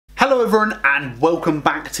Hello everyone and welcome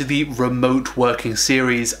back to the remote working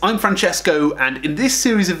series. I'm Francesco and in this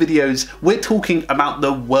series of videos we're talking about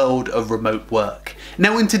the world of remote work.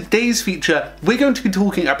 Now in today's feature we're going to be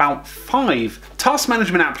talking about 5 task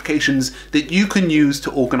management applications that you can use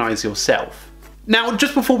to organise yourself. Now,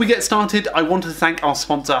 just before we get started, I want to thank our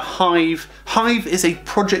sponsor Hive. Hive is a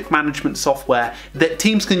project management software that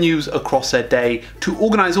teams can use across their day to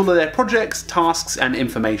organise all of their projects, tasks and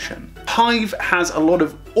information. Hive has a lot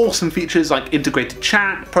of awesome features like integrated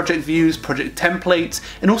chat, project views, project templates,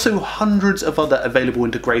 and also hundreds of other available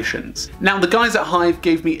integrations. Now, the guys at Hive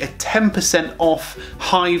gave me a 10% off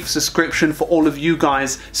Hive subscription for all of you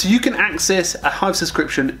guys, so you can access a Hive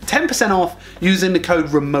subscription 10% off using the code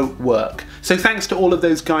remote work. So thanks to all of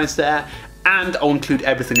those guys there, and I'll include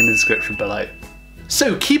everything in the description below.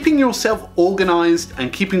 So keeping yourself organised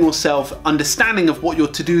and keeping yourself understanding of what your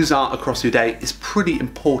to-dos are across your day is pretty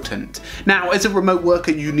important. Now, as a remote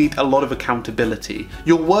worker, you need a lot of accountability.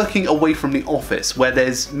 You're working away from the office where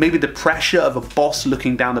there's maybe the pressure of a boss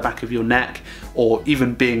looking down the back of your neck or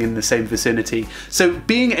even being in the same vicinity. So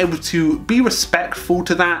being able to be respectful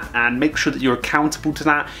to that and make sure that you're accountable to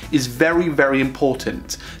that is very, very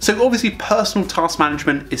important. So obviously personal task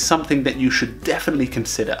management is something that you should definitely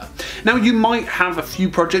consider. Now, you might have a few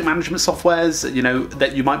project management softwares,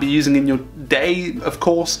 that you might be using in your day, of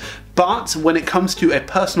course, but when it comes to a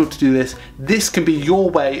personal to-do list, this can be your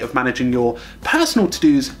way of managing your personal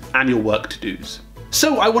to-dos and your work to-dos.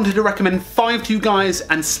 So I wanted to recommend 5 to you guys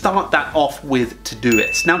and start that off with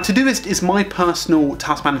Todoist. Now, Todoist is my personal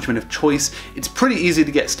task management of choice. It's pretty easy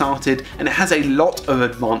to get started and it has a lot of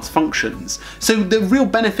advanced functions. So the real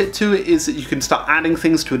benefit to it is that you can start adding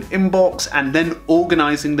things to an inbox and then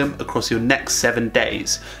organizing them across your next 7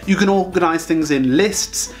 days. You can organize things in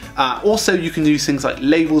lists. Also, you can use things like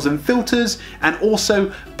labels and filters, and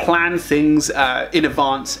also plan things in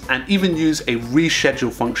advance, and even use a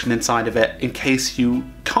reschedule function inside of it in case you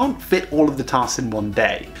can't fit all of the tasks in one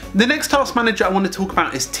day. The next task manager I want to talk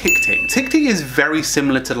about is Ticting. Ticting is very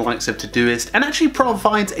similar to the likes of Todoist and actually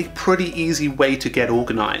provides a pretty easy way to get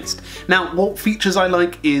organized. Now, what features I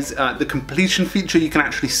like is the completion feature. You can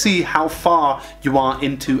actually see how far you are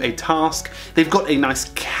into a task. They've got a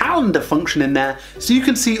nice calendar function in there, so you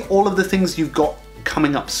can see all of the things you've got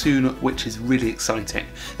coming up soon, which is really exciting.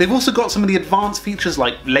 They've also got some of the advanced features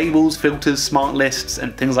like labels, filters, smart lists,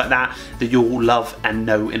 and things like that that you'll love and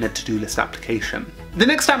know in a to-do list application. The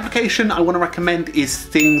next application I want to recommend is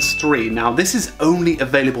Things 3. Now, this is only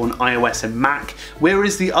available on iOS and Mac,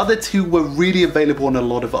 whereas the other 2 were really available on a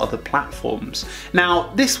lot of other platforms.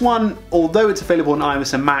 Now, this one, although it's available on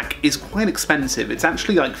iOS and Mac, is quite expensive. It's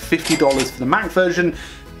actually like $50 for the Mac version,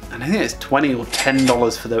 and I think it's $20 or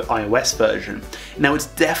 $10 for the iOS version. Now, it's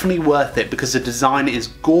definitely worth it because the design is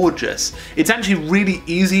gorgeous. It's actually really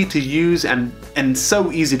easy to use and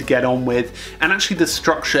so easy to get on with, and actually the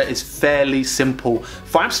structure is fairly simple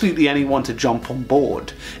for absolutely anyone to jump on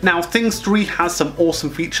board. Now, Things 3 has some awesome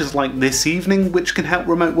features like This Evening, which can help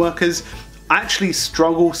remote workers. I actually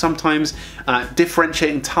struggle sometimes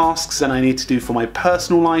differentiating tasks that I need to do for my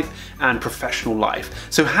personal life and professional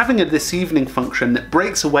life. So having a This Evening function that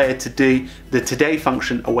breaks away the Today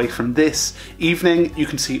function away from This Evening, you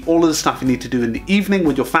can see all of the stuff you need to do in the evening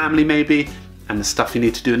with your family maybe, and the stuff you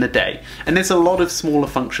need to do in the day. And there's a lot of smaller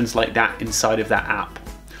functions like that inside of that app.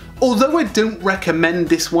 Although I don't recommend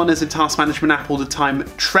this one as a task management app all the time,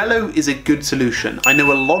 Trello is a good solution. I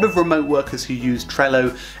know a lot of remote workers who use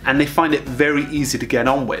Trello and they find it very easy to get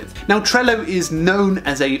on with. Now, Trello is known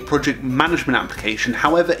as a project management application,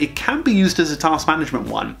 however, it can be used as a task management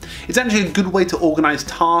one. It's actually a good way to organize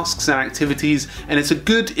tasks and activities, and it's a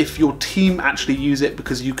good if your team actually use it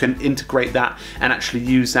because you can integrate that and actually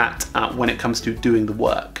use that when it comes to doing the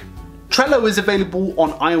work. Trello is available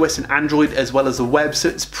on iOS and Android as well as the web, so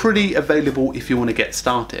it's pretty available if you want to get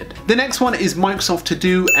started. The next one is Microsoft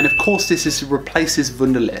To-Do, and of course this replaces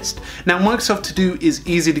Wunderlist. Now, Microsoft To-Do is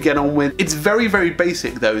easy to get on with. It's very, very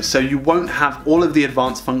basic though, so you won't have all of the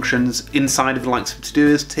advanced functions inside of the likes of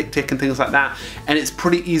Todoist, Tick and things like that, and it's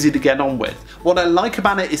pretty easy to get on with. What I like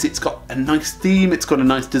about it is it's got a nice theme, it's got a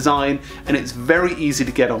nice design, and it's very easy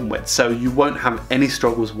to get on with, so you won't have any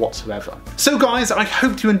struggles whatsoever. So guys, I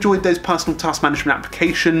hope you enjoyed those personal task management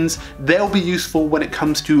applications. They'll be useful when it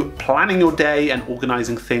comes to planning your day and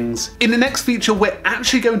organizing things. In the next feature, we're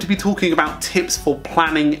actually going to be talking about tips for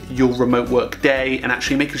planning your remote work day and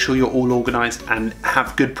actually making sure you're all organized and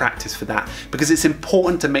have good practice for that, because it's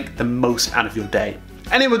important to make the most out of your day.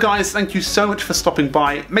 Anyway guys, thank you so much for stopping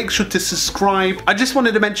by. Make sure to subscribe. I just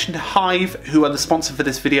wanted to mention Hive, who are the sponsor for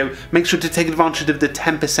this video. Make sure to take advantage of the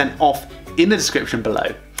 10% off in the description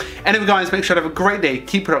below. Anyway guys, make sure to have a great day,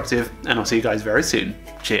 keep productive, and I'll see you guys very soon.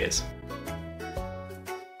 Cheers.